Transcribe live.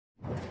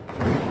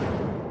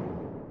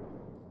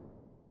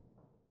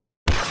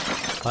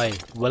Hi,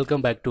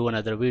 welcome back to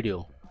another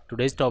video.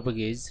 Today's topic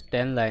is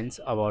 10 lines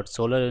about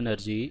solar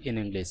energy in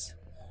English.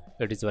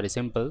 It is very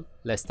simple.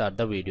 Let's start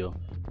the video.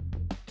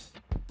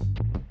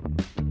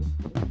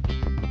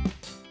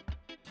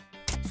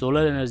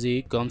 Solar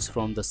energy comes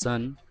from the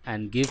sun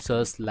and gives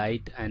us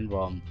light and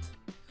warmth.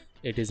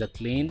 It is a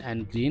clean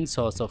and green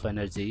source of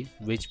energy,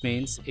 which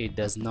means it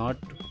does not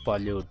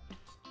pollute.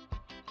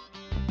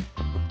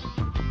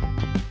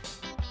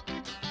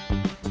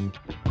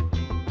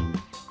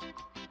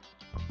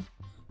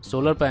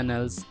 Solar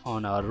panels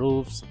on our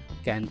roofs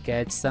can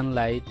catch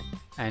sunlight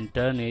and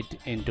turn it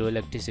into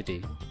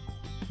electricity.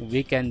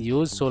 We can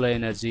use solar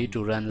energy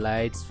to run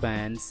lights,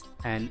 fans,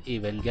 and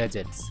even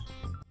gadgets.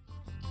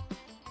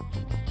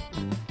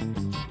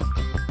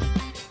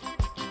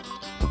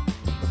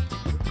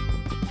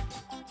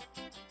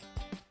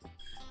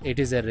 It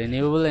is a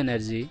renewable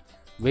energy,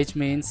 which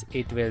means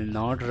it will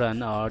not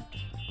run out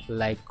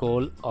like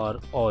coal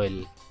or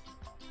oil.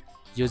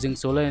 Using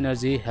solar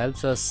energy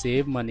helps us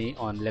save money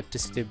on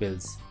electricity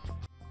bills.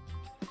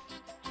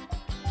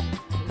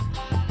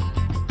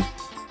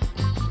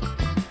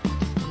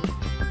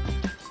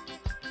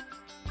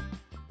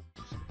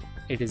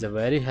 It is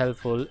very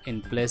helpful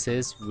in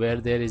places where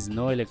there is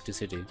no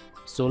electricity.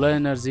 Solar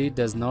energy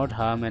does not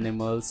harm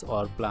animals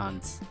or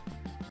plants.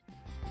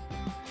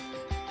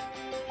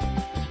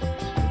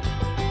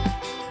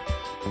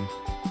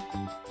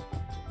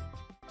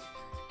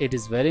 It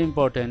is very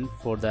important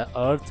for the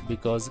earth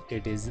because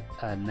it is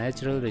a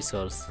natural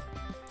resource.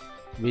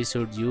 We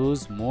should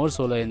use more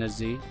solar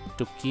energy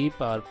to keep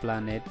our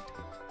planet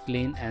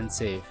clean and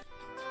safe.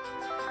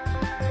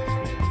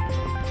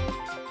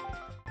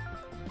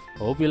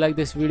 Hope you like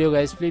this video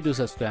guys. Please do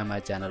subscribe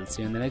my channel.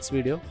 See you in the next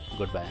video.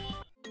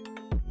 Goodbye.